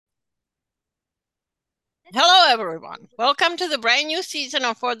Hello, everyone. Welcome to the brand new season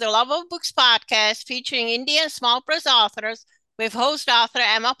of For the Love of Books podcast featuring Indian small press authors with host author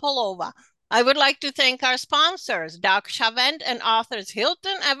Emma Polova. I would like to thank our sponsors, Doc Chavent and authors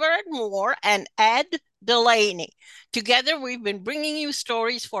Hilton Everett Moore and Ed Delaney. Together, we've been bringing you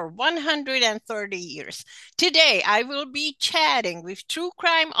stories for 130 years. Today, I will be chatting with true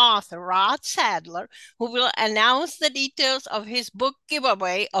crime author Rod Sadler, who will announce the details of his book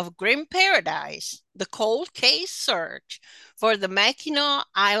giveaway of Grim Paradise, the cold case search for the Mackinac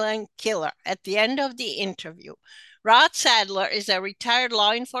Island killer at the end of the interview. Rod Sadler is a retired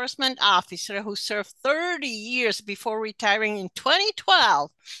law enforcement officer who served 30 years before retiring in 2012.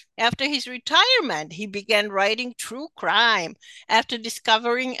 After his retirement, he began writing true crime after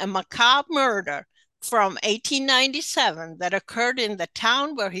discovering a macabre murder from 1897 that occurred in the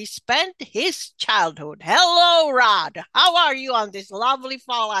town where he spent his childhood. Hello, Rod. How are you on this lovely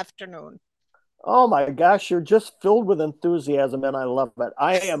fall afternoon? Oh my gosh, you're just filled with enthusiasm and I love it.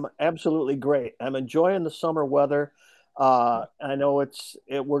 I am absolutely great. I'm enjoying the summer weather. I know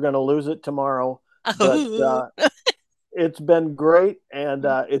we're going to lose it tomorrow, but it's been great and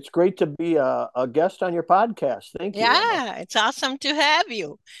it's great to be a guest on your podcast. Thank you, Emma. Yeah, it's awesome to have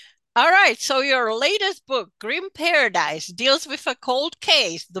you. All right, so your latest book, Grim Paradise, deals with a cold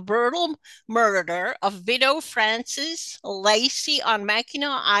case, the brutal murder of widow Frances Lacey on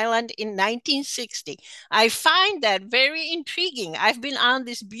Mackinac Island in 1960. I find that very intriguing. I've been on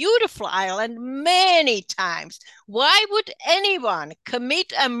this beautiful island many times. Why would anyone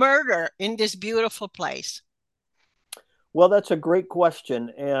commit a murder in this beautiful place? Well, that's a great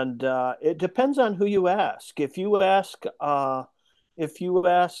question, and it depends on who you ask. If you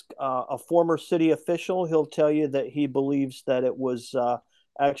ask a former city official, he'll tell you that he believes that it was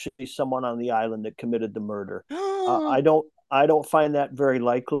actually someone on the island that committed the murder. I don't find that very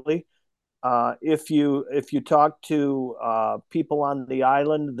likely. If you talk to people on the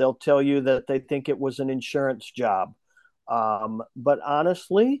island, they'll tell you that they think it was an insurance job. But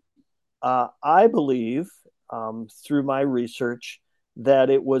honestly, I believe through my research that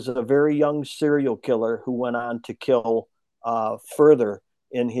it was a very young serial killer who went on to kill further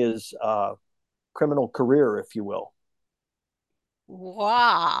in his criminal career, if you will.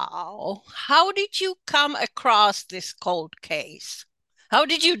 Wow. How did you come across this cold case? How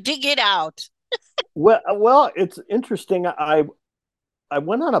did you dig it out? Well, it's interesting. I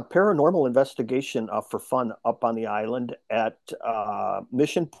went on a paranormal investigation for fun up on the island at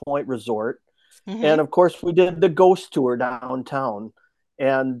Mission Point Resort, Hmm. and of course we did the ghost tour downtown.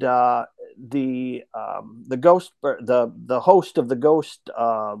 And the host of the ghost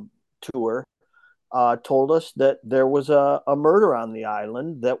tour told us that there was a murder on the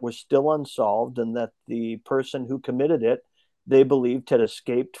island that was still unsolved, and that the person who committed it, they believed, had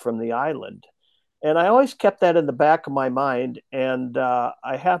escaped from the island. And I always kept that in the back of my mind. And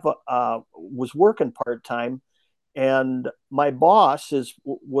was working part time, and my boss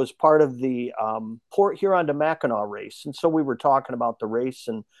was part of the Port Huron to Mackinac race, and so we were talking about the race,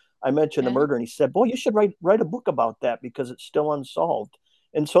 and I mentioned the Yeah. murder, and he said, "Boy, you should write a book about that because it's still unsolved."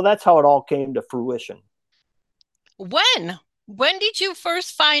 And so that's how it all came to fruition. When? When did you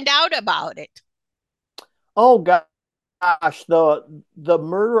first find out about it? Oh gosh, the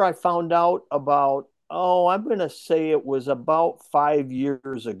murder I found out about. Oh, I'm going to say it was about 5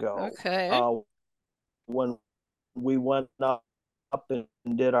 years ago, Okay. when we went up and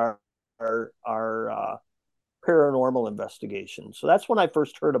did our paranormal investigation. So that's when I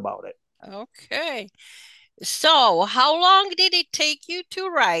first heard about it. Okay. So, how long did it take you to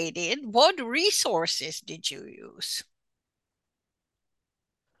write it? What resources did you use?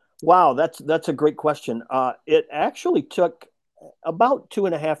 Wow, that's a great question. It actually took about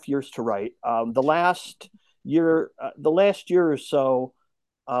 2.5 years to write. The last year or so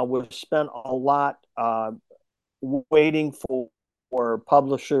was spent a lot waiting for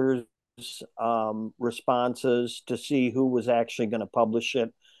publishers' responses to see who was actually going to publish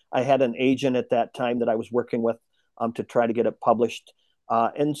it. I had an agent at that time that I was working with to try to get it published,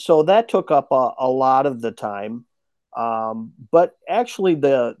 and so that took up a lot of the time. But actually,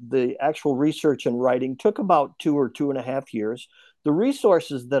 the actual research and writing took about 2 or 2.5 years. The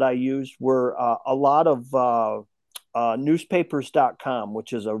resources that I used were a lot of newspapers.com,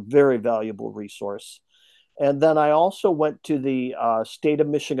 which is a very valuable resource. And then I also went to the State of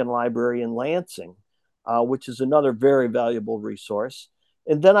Michigan Library in Lansing, which is another very valuable resource.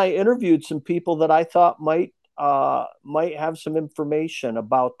 And then I interviewed some people that I thought might have some information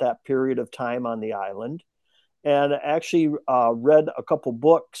about that period of time on the island, and actually read a couple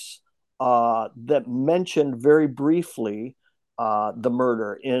books that mentioned very briefly the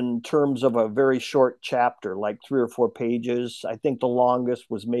murder in terms of a very short chapter, like 3 or 4 pages. I think the longest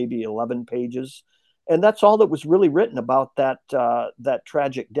was maybe 11 pages. And that's all that was really written about that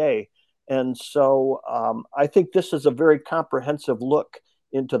tragic day. And so I think this is a very comprehensive look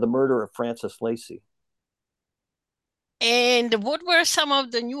into the murder of Francis Lacey. And what were some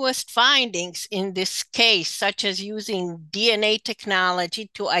of the newest findings in this case, such as using DNA technology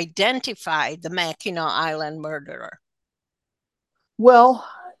to identify the Mackinac Island murderer? Well,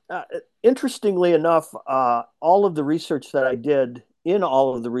 uh, interestingly enough, all of the research that I did, in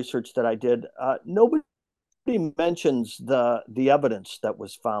all of the research that I did, nobody mentions the evidence that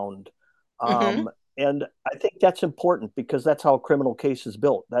was found. Mm-hmm. And I think that's important because that's how a criminal case is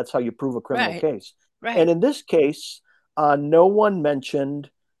built. That's how you prove a criminal Right, case. And right. in this case, no one mentioned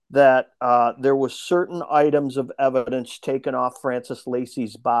that there was certain items of evidence taken off Francis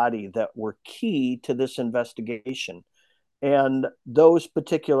Lacey's body that were key to this investigation. And those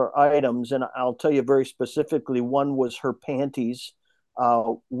particular items, and I'll tell you very specifically, one was her panties,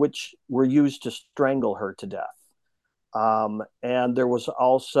 which were used to strangle her to death. And there was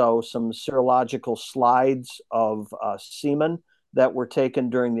also some serological slides of semen that were taken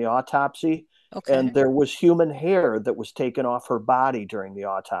during the autopsy. And Okay. there was human hair that was taken off her body during the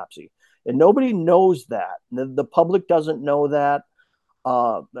autopsy. And nobody knows that. The public doesn't know that.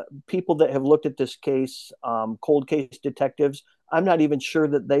 Uh, People that have looked at this case, cold case detectives, I'm not even sure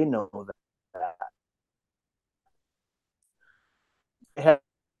that they know that.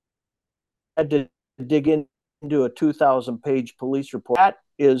 Had to dig into a 2,000-page police report. That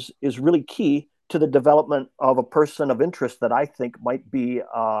is really key to the development of a person of interest that I think might be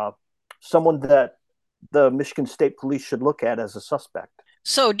someone that the Michigan State Police should look at as a suspect.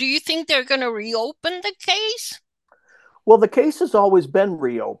 So, do you think they're going to reopen the case? Well, the case has always been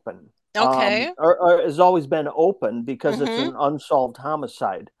reopened, Okay. or has always been open because it's Mm-hmm. an unsolved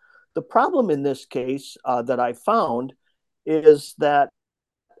homicide. The problem in this case that I found is that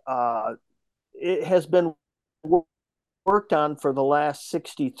uh, it has been worked on for the last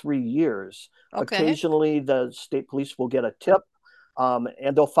 63 years. Okay. Occasionally, the state police will get a tip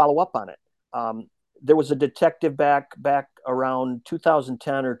and they'll follow up on it. Um, there was a detective back around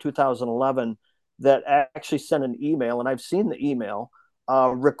 2010 or 2011 that actually sent an email, and I've seen the email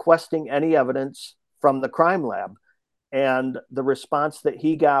requesting any evidence from the crime lab. And the response that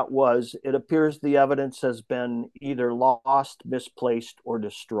he got was, it appears the evidence has been either lost, misplaced, or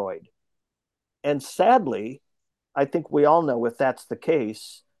destroyed. And sadly, I think we all know if that's the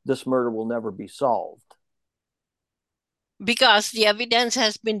case, this murder will never be solved. Because the evidence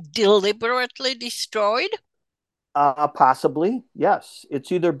has been deliberately destroyed? Possibly, yes.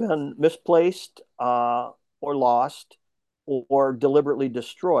 It's either been misplaced or lost or deliberately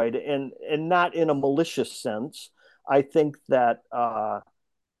destroyed, and not in a malicious sense. I think that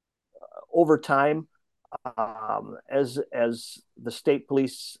over time, as the state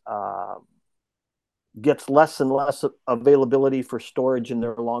police gets less and less availability for storage in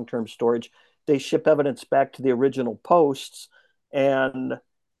their long-term storage, they ship evidence back to the original posts, and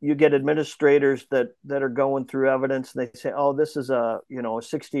you get administrators that are going through evidence and they say, oh, this is a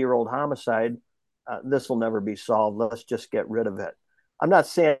 60-year-old homicide. This will never be solved, let's just get rid of it. I'm not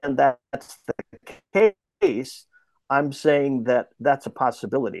saying that's the case. I'm saying that that's a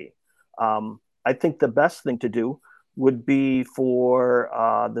possibility. I think the best thing to do would be for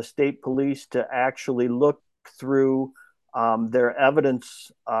the state police to actually look through their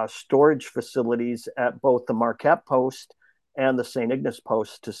evidence storage facilities at both the Marquette Post and the St. Ignace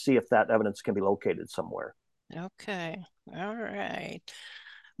Post to see if that evidence can be located somewhere. Okay. All right.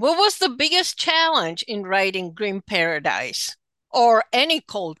 What was the biggest challenge in writing Grim Paradise or any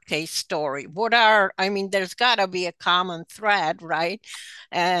cold case story? I mean, there's got to be a common thread, right?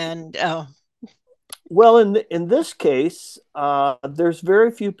 And Well, in this case, there's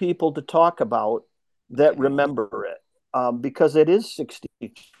very few people to talk about that okay, remember it because it is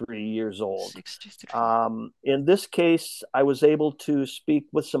 63 years old. 63. In this case, I was able to speak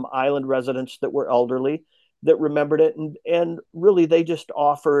with some island residents that were elderly that remembered it, and really they just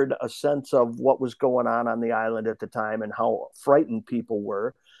offered a sense of what was going on the island at the time and how frightened people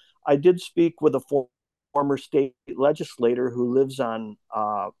were. I did speak with a former state legislator who lives on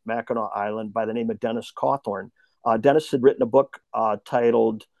Mackinac Island by the name of Dennis Cawthorn. Dennis had written a book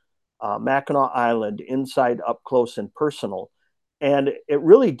titled Mackinac Island Inside, Up Close, and Personal. And it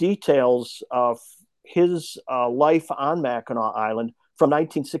really details his life on Mackinac Island from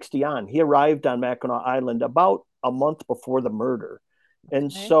 1960 on. He arrived on Mackinac Island about a month before the murder. And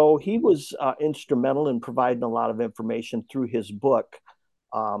Okay. so he was instrumental in providing a lot of information through his book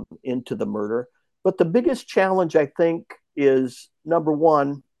into the murder. But the biggest challenge, I think, is number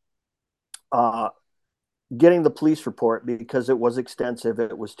one, uh, getting the police report because it was extensive.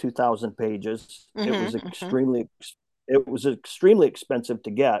 It was 2,000 pages. Mm-hmm, mm-hmm. It was extremely expensive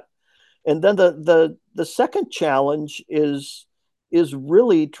to get. And then the second challenge is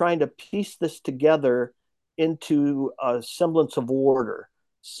really trying to piece this together into a semblance of order.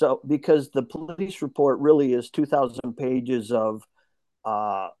 So because the police report really is 2,000 pages uh,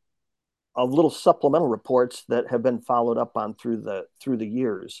 of little supplemental reports that have been followed up on through the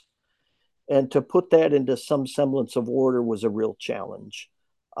years, and to put that into some semblance of order was a real challenge.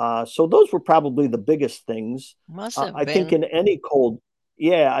 So those were probably the biggest things. Must have I think been. in any cold,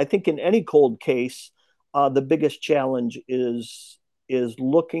 yeah, I think in any cold case, the biggest challenge is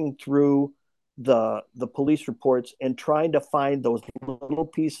looking through the police reports and trying to find those little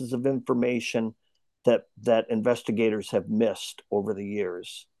pieces of information that investigators have missed over the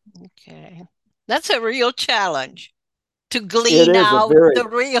years. Okay. That's a real challenge to It glean is a out very the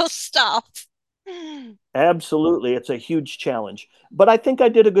real stuff. Absolutely, it's a huge challenge, but I think I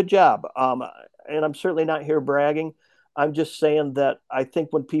did a good job. And I'm certainly not here bragging. I'm just saying that I think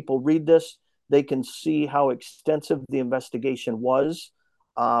when people read this, they can see how extensive the investigation was,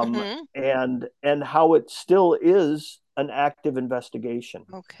 Mm-hmm. and how it still is an active investigation.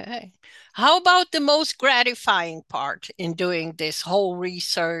 Okay. How about the most gratifying part in doing this whole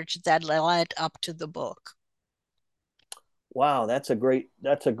research that led up to the book? Wow, that's a great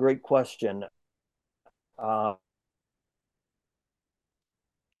question.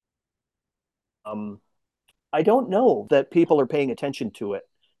 Um, I don't know that people are paying attention to it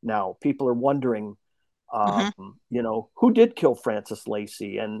now. People are wondering, Mm-hmm. who did kill Francis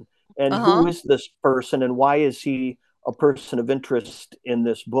Lacey, and who Uh-huh. is this person, and why is he a person of interest in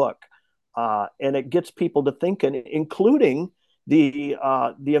this book? And it gets people to thinking, including the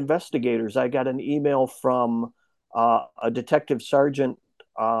investigators. I got an email from a detective sergeant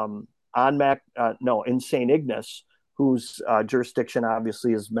on no, in St. Ignace, whose jurisdiction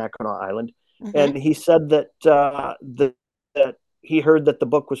obviously is Mackinac Island, Mm-hmm. and he said that he heard that the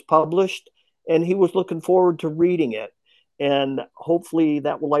book was published, and he was looking forward to reading it, and hopefully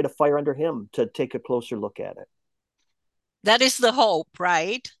that will light a fire under him to take a closer look at it. That is the hope,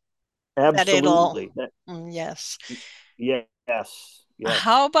 right? That it'll, Absolutely. yes. Yes,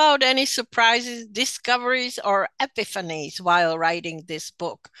 How yes. about any surprises, discoveries, or epiphanies while writing this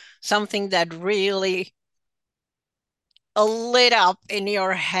book? Something that really lit up in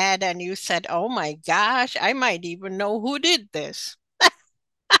your head and you said, oh my gosh, I might even know who did this,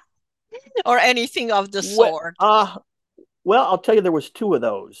 or anything of the Well, sort. uh, well, I'll tell you, there was two of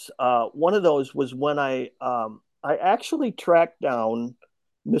those. One of those was when I actually tracked down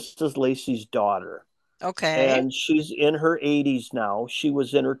Mrs. Lacey's daughter, Okay. and she's in her 80s now. She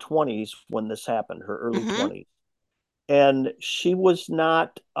was in her 20s when this happened, her early Mm-hmm. 20s. And she was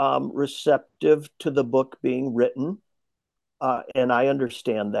not receptive to the book being written. And I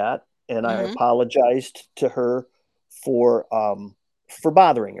understand that. And I Mm-hmm. apologized to her for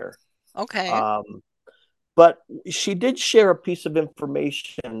bothering her. Okay. Um, but she did share a piece of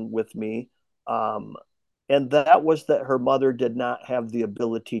information with me. Um, and that was that her mother did not have the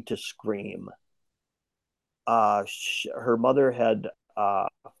ability to scream. Her mother had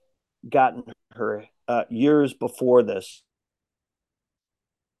gotten her years before this,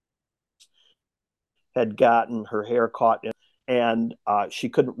 had gotten her hair caught in, and she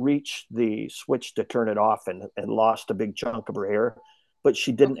couldn't reach the switch to turn it off, and lost a big chunk of her hair, but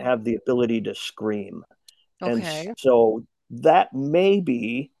she didn't Okay. have the ability to scream. And Okay. so that may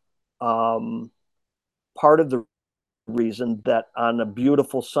be um, part of the reason that on a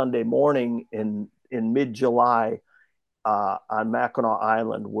beautiful Sunday morning in mid-July, on Mackinac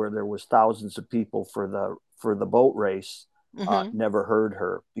Island, where there was thousands of people for the boat race, Mm-hmm. never heard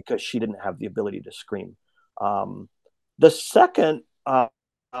her because she didn't have the ability to scream. Um, the second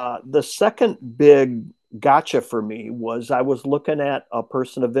the second big gotcha for me was I was looking at a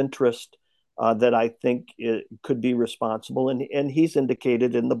person of interest that I think it could be responsible, and he's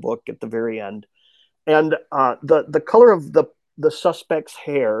indicated in the book at the very end. And the color of the suspect's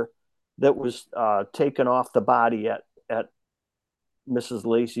hair that was taken off the body at Mrs.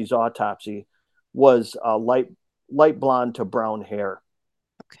 Lacey's autopsy was light blonde to brown hair.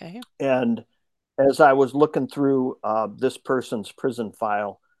 Okay. And as I was looking through this person's prison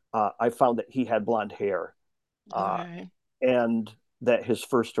file, I found that he had blonde hair, All uh, right. and that his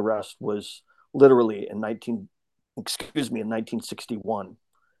first arrest was literally in 1961,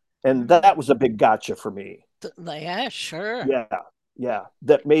 and Mm. that was a big gotcha for me. Yeah, sure. Yeah, yeah,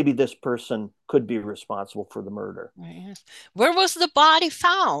 that maybe this person could be responsible for the murder. Yes. Where was the body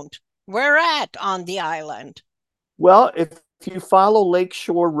found? Where at on the island? Well, if you follow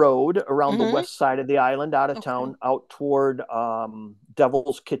Lakeshore Road around the Mm-hmm. west side of the island, out of Okay. town, out toward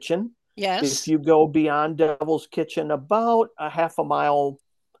Devil's Kitchen, if Yes. you go beyond Devil's Kitchen about a half a mile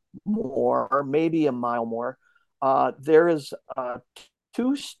more, or maybe a mile more, there is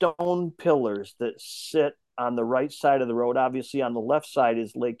two stone pillars that sit on the right side of the road. Obviously, on the left side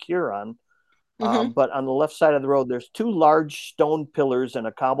is Lake Huron, Mm-hmm. but on the left side of the road, there's two large stone pillars and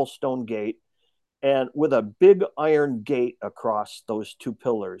a cobblestone gate, and with a big iron gate across those two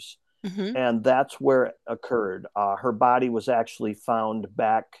pillars. Mm-hmm. And that's where it occurred. Her body was actually found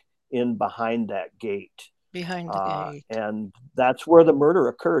back in behind that gate. Behind the gate. And that's where the murder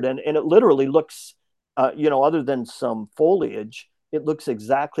occurred. And it literally looks, other than some foliage, it looks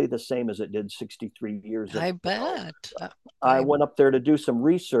exactly the same as it did 63 years I ago. bet. I went up there to do some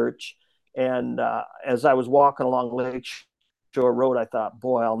research, and as I was walking along Lake Shore Road, I thought,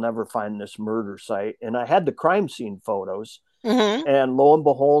 boy, I'll never find this murder site. And I had the crime scene photos, Mm-hmm. and lo and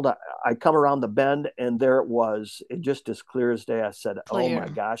behold, I come around the bend, and there it was. It just as clear as day. I said, "Oh my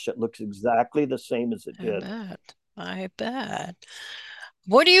Clear. gosh, it looks exactly the same as it I did." bet. I bet.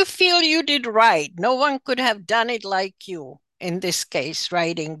 What do you feel you did right? No one could have done it like you in this case,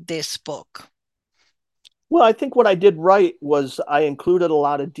 writing this book. Well, I think what I did right was I included a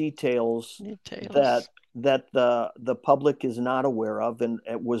lot of details that Details. the public is not aware of, and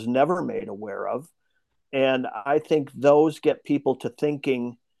it was never made aware of. And I think those get people to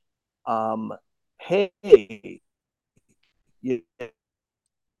thinking, um, hey, you,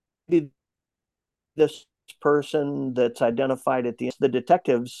 this person that's identified at the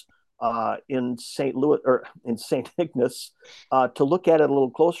detectives in St. Louis or in St. Ignace to look at it a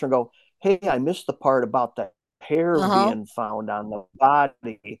little closer and go, hey, I missed the part about the hair Uh-huh. being found on the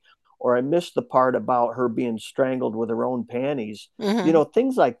body, or I missed the part about her being strangled with her own panties, Mm-hmm.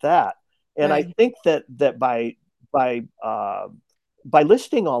 things like that. And I Right. think that by by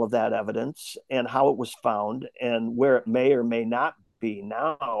listing all of that evidence and how it was found and where it may or may not be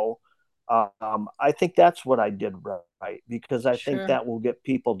now, I think that's what I did right, because I think Sure. that will get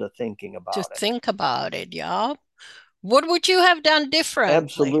people to thinking To about it. think about it, yeah. What would you have done differently?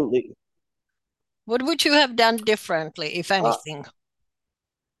 Absolutely. What would you have done differently, if Uh, anything?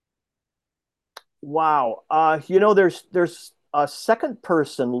 wow. There's a second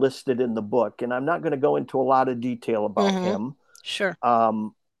person listed in the book, and I'm not going to go into a lot of detail about Mm-hmm. him. Sure.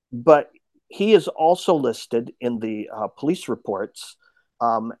 But he is also listed in the police reports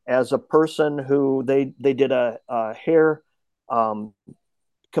as a person who they did a hair um,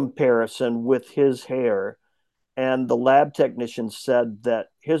 comparison with his hair, and the lab technician said that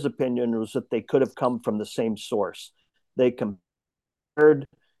his opinion was that they could have come from the same source. They compared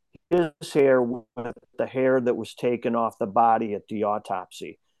his hair with the hair that was taken off the body at the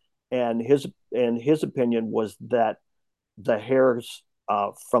autopsy, and his opinion was that the hairs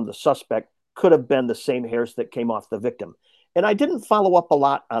from the suspect could have been the same hairs that came off the victim. And I didn't follow up a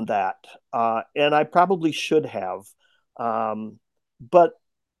lot on that, and I probably should have, but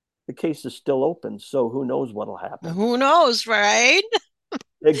the case is still open, so who knows what'll happen. Who knows, right?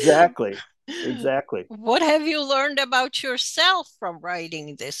 Exactly. Exactly. What have you learned about yourself from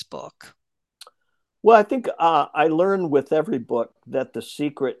writing this book? Well, I think I learned with every book that the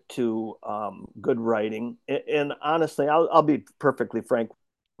secret to good writing, and honestly, I'll be perfectly frank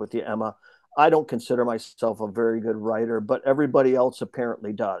with you, Emma. I don't consider myself a very good writer, but everybody else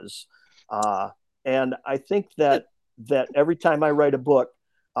apparently does. Uh, and I think that every time I write a book,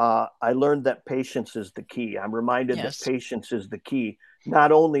 I learned that patience is the key. I'm reminded that Yes. patience is the key,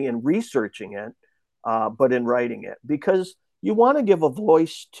 not only in researching it, but in writing it, because you want to give a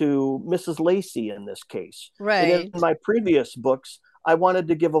voice to Mrs. Lacey in this case. And in Right. my previous books, I wanted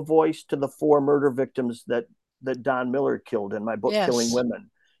to give a voice to the four murder victims that Don Miller killed in my book Killing Yes.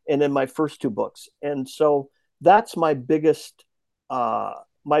 Women, and in my first two books. And so that's uh,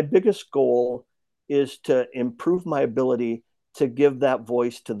 my biggest goal is to improve my ability to give that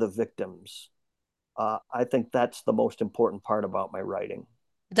voice to the victims. I think that's the most important part about my writing.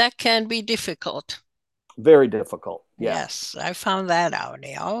 That can be difficult. Very difficult. Yeah. Yes, I found that out.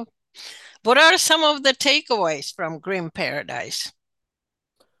 Yeah. What are some of the takeaways from Grim Paradise?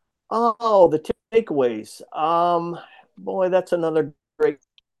 Oh, the takeaways. Boy, that's another great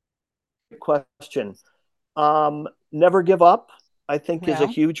question. Never give up, I think, is a Yeah.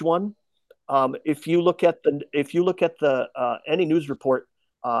 huge one. If you look at the any news report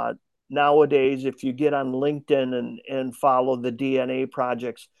uh, nowadays, if you get on LinkedIn and follow the DNA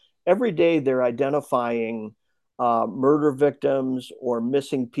projects, every day they're identifying murder victims or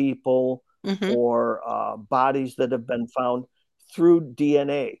missing people Mm-hmm. or bodies that have been found through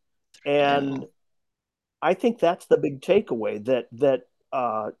DNA. And DNA. I think that's the big takeaway, that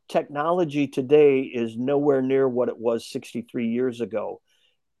technology today is nowhere near what it was 63 years ago.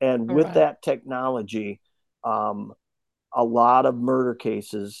 And with Right. that technology, um, a lot of murder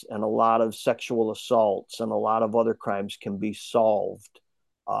cases and a lot of sexual assaults and a lot of other crimes can be solved,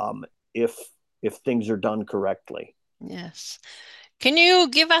 um, if if things are done correctly. Yes. Can you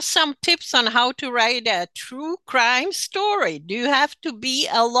give us some tips on how to write a true crime story? Do you have to be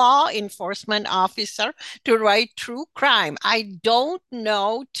a law enforcement officer to write true crime? I don't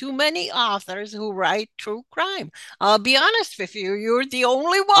know too many authors who write true crime. I'll be honest with you, you're the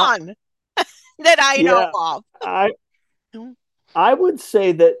only Uh, one that I know yeah, of. I I would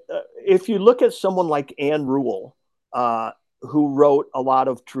say that if you look at someone like Anne Rule, who wrote a lot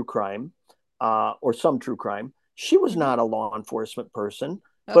of true crime, or some true crime, she was Mhm. not a law enforcement person,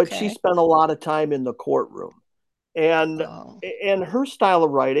 but she Okay. spent a lot of time in the courtroom. And Oh, and her style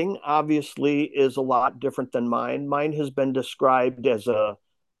of writing obviously is a lot different than mine. Mine has been described as a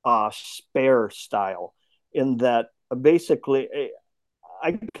spare style, in that basically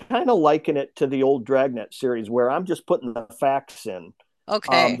I kind of liken it to the old Dragnet series where I'm just putting the facts in.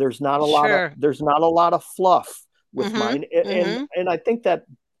 okay. Sure. There's not a lot of fluff with Mm-hmm. mine, Mm-hmm. and I think that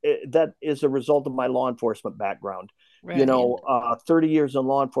that is a result of my law enforcement background. You Right. know, 30 years in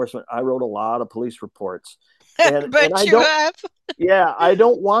law enforcement, I wrote a lot of police reports, and But I you don't, have. yeah, I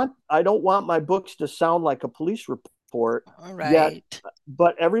don't want my books to sound like a police report All yet, right.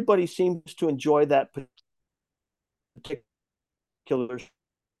 but everybody seems to enjoy that particular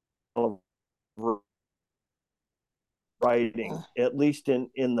style of writing, Oh, at least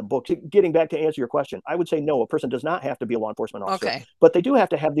in the book. Getting back to answer your question, I would say no, a person does not have to be a law enforcement officer, okay. but they do have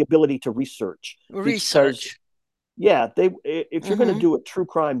to have the ability to research, because Research. yeah, they if you're going to Mm-hmm. do a true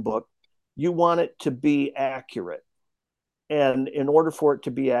crime book, you want it to be accurate. And in order for it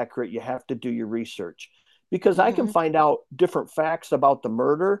to be accurate, you have to do your research, because I can Mm-hmm. find out different facts about the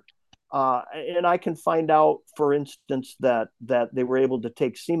murder. And I can find out, for instance, that they were able to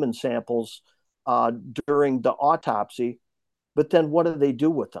take semen samples uh, during the autopsy, but then what do they do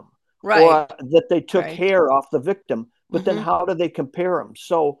with them? Right. Or that they took Right. hair off the victim, but then Mm-hmm. how do they compare them?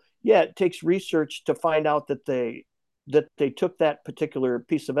 So yeah, it takes research to find out that they took that particular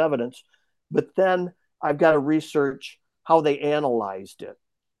piece of evidence, but then I've got to research how they analyzed it.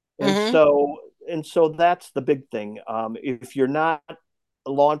 And Mm-hmm. so and so that's the big thing. If you're not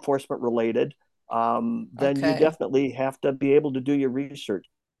law enforcement related, then you Okay. definitely have to be able to do your research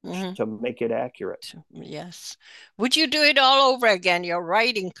Mm-hmm. to make it accurate. Yes. Would you do it all over again, your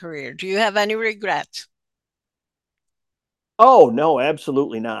writing career? Do you have any regrets? Oh, no,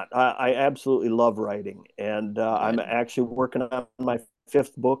 absolutely not. I absolutely love writing, and I'm Good. actually working on my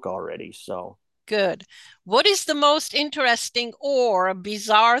fifth book already. So, Good. What is the most interesting or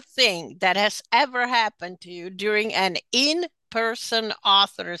bizarre thing that has ever happened to you during an in-person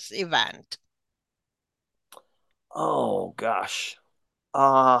author's event? oh gosh,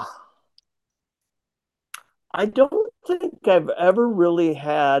 uh, I don't think I've ever really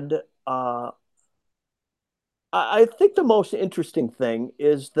had. I think the most interesting thing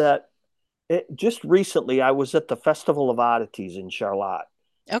is that just recently I was at the Festival of Oddities in Charlotte,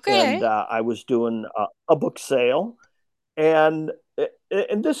 and Okay. I was doing a book sale, and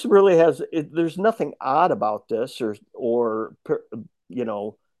this really there's nothing odd about this, or you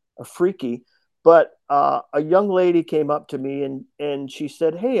know freaky, but a young lady came up to me, and she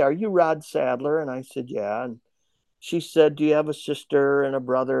said, "Hey, are you Rod Sadler?" And I said, "Yeah." And she said, "Do you have a sister and a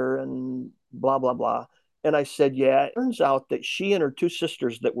brother and blah blah blah?" And I said, "Yeah." It turns out that she and her two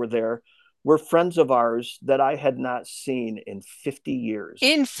sisters that were there were friends of ours that I had not seen in 50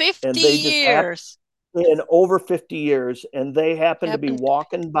 years. In 50 And they just happened, years, in over 50 years, and they happened to be happened.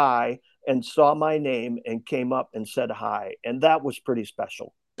 walking by and saw my name and came up and said hi. And that was pretty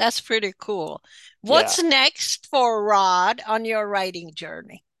special. That's pretty cool. Yeah. What's next for Rod on your writing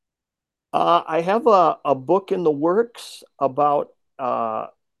journey? I have a book in the works about a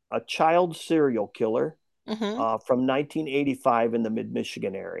child serial killer Mm-hmm. from 1985 in the mid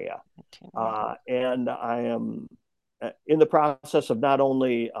Michigan area. And I am in the process of not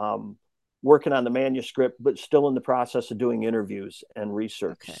only working on the manuscript, but still in the process of doing interviews and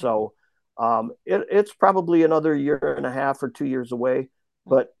research. Okay. So it's probably another year and a half or 2 years away,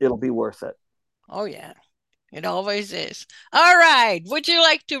 but it'll be worth it. Oh, yeah, it always is. All right. Would you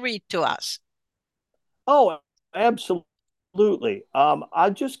like to read to us? Oh, absolutely. I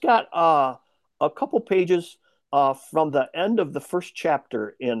just got a couple pages from the end of the first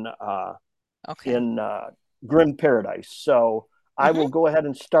chapter Okay. in Grim Paradise. So I will Mm-hmm. go ahead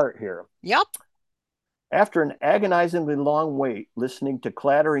and start here. Yep. After an agonizingly long wait, listening to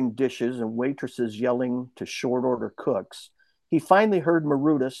clattering dishes and waitresses yelling to short order cooks, he finally heard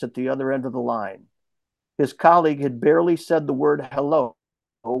Marutis at the other end of the line. His colleague had barely said the word hello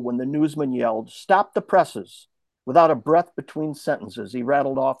when the newsman yelled, "Stop the presses!" Without a breath between sentences, he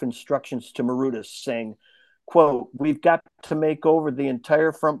rattled off instructions to Marutis, saying, quote, "We've got to make over the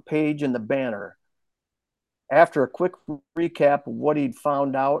entire front page and the banner." After a quick recap of what he'd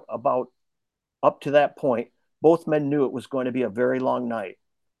found out about up to that point, both men knew it was going to be a very long night.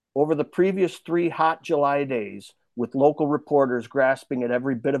 Over the previous 3 hot July days, with local reporters grasping at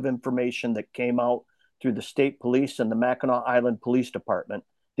every bit of information that came out through the state police and the Mackinac Island Police Department,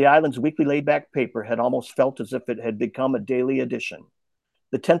 the island's weekly laid-back paper had almost felt as if it had become a daily edition.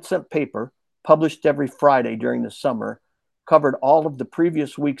 The 10-cent paper, published every Friday during the summer, covered all of the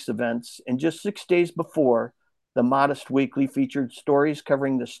previous week's events, and just 6 days before, the modest weekly featured stories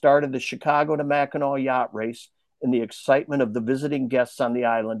covering the start of the Chicago to Mackinac yacht race and the excitement of the visiting guests on the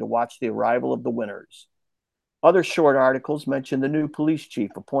island to watch the arrival of the winners. Other short articles mentioned the new police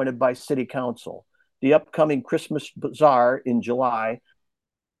chief appointed by city council, the upcoming Christmas bazaar in July,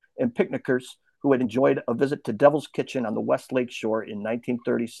 and picnickers who had enjoyed a visit to Devil's Kitchen on the West Lake Shore in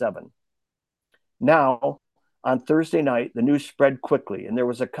 1937. Now, on Thursday night, the news spread quickly, and there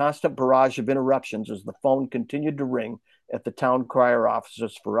was a constant barrage of interruptions as the phone continued to ring at the town crier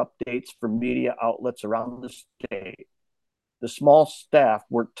offices for updates from media outlets around the state. The small staff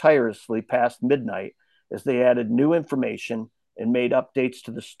worked tirelessly past midnight as they added new information and made updates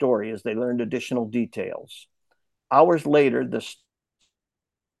to the story as they learned additional details. Hours later, the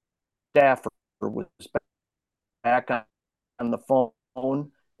staffer was back on the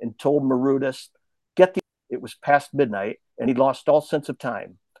phone and told Marutis, "Get the." It was past midnight, and he lost all sense of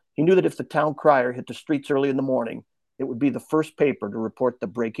time. He knew that if the town crier hit the streets early in the morning, it would be the first paper to report the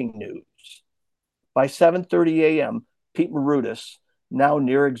breaking news. By 7:30 a.m., Pete Marutis, now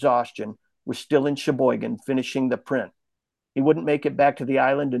near exhaustion, was still in Sheboygan finishing the print. He wouldn't make it back to the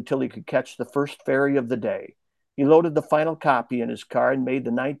island until he could catch the first ferry of the day. He loaded the final copy in his car and made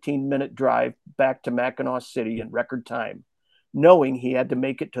the 19-minute drive back to Mackinac City in record time, knowing he had to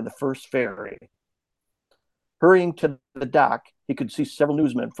make it to the first ferry. Hurrying to the dock, he could see several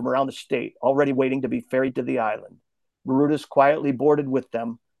newsmen from around the state already waiting to be ferried to the island. Marutis quietly boarded with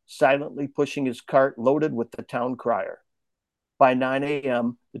them, silently pushing his cart loaded with the town crier. By 9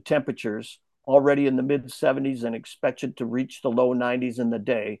 a.m., the temperatures, already in the mid-70s and expected to reach the low 90s in the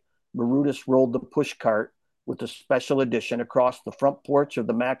day, Marutis rolled the push cart with the special edition across the front porch of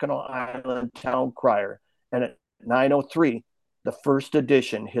the Mackinac Island town crier, and at 9:03, the first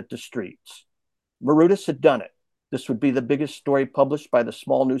edition hit the streets. Marutis had done it. This would be the biggest story published by the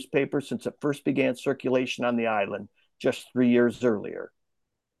small newspaper since it first began circulation on the island just 3 years earlier.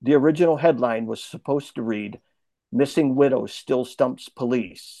 The original headline was supposed to read, "Missing Widow Still Stumps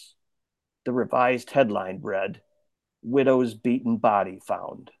Police." The revised headline read, "Widow's Beaten Body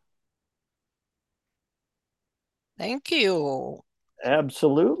Found." Thank you.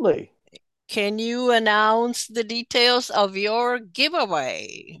 Absolutely. Can you announce the details of your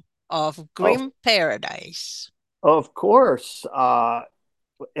giveaway of Of, Grim Paradise? of course.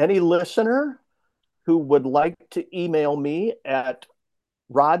 Any listener who would like to email me at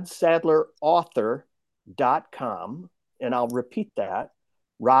rodsadlerauthor.com, and I'll repeat that,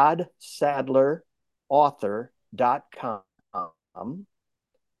 rodsadlerauthor.com.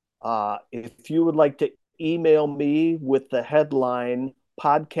 If you would like to email me with the headline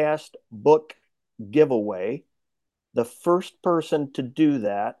podcast book giveaway, the first person to do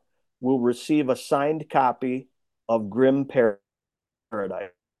that will receive a signed copy of Grim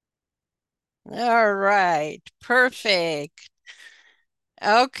Paradise. All right, perfect.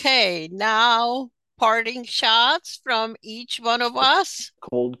 Okay, now parting shots from each one of us.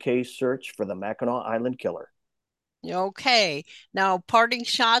 Cold case search for the Mackinac Island killer. Okay, now parting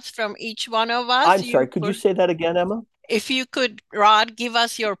shots from each one of us. I'm sorry, could you say that again, Emma? If you could, Rod, give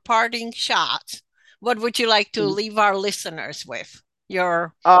us your parting shots. What would you like to leave our listeners with?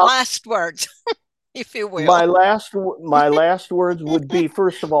 Your Uh, last words, if you will. my last words would be,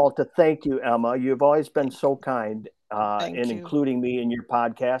 first of all, to thank you, Emma. You've always been Thank you. so kind in Thank you. including me in your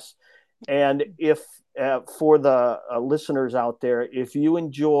podcast. And if for the listeners out there, if you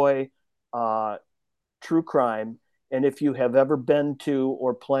enjoy true crime, and if you have ever been to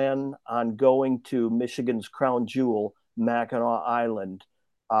or plan on going to Michigan's crown jewel, Mackinac Island,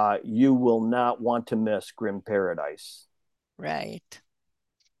 you will not want to miss Grim Paradise. Right.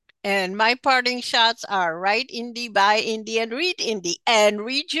 And my parting shots are write indie, buy indie, and read indie. And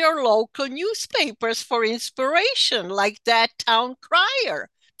read your local newspapers for inspiration, like that town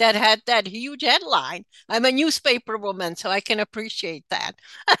crier. that had that huge headline. I'm a newspaper woman, so I can appreciate that.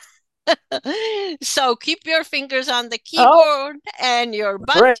 So keep your fingers on the Oh, keyboard and your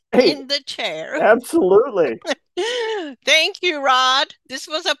butt great. in the chair. Absolutely. Thank you, Rod. This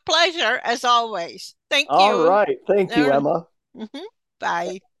was a pleasure as always. Thank All you. right. Thank you, Uh, Emma. mhm.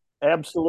 Bye. Absolutely.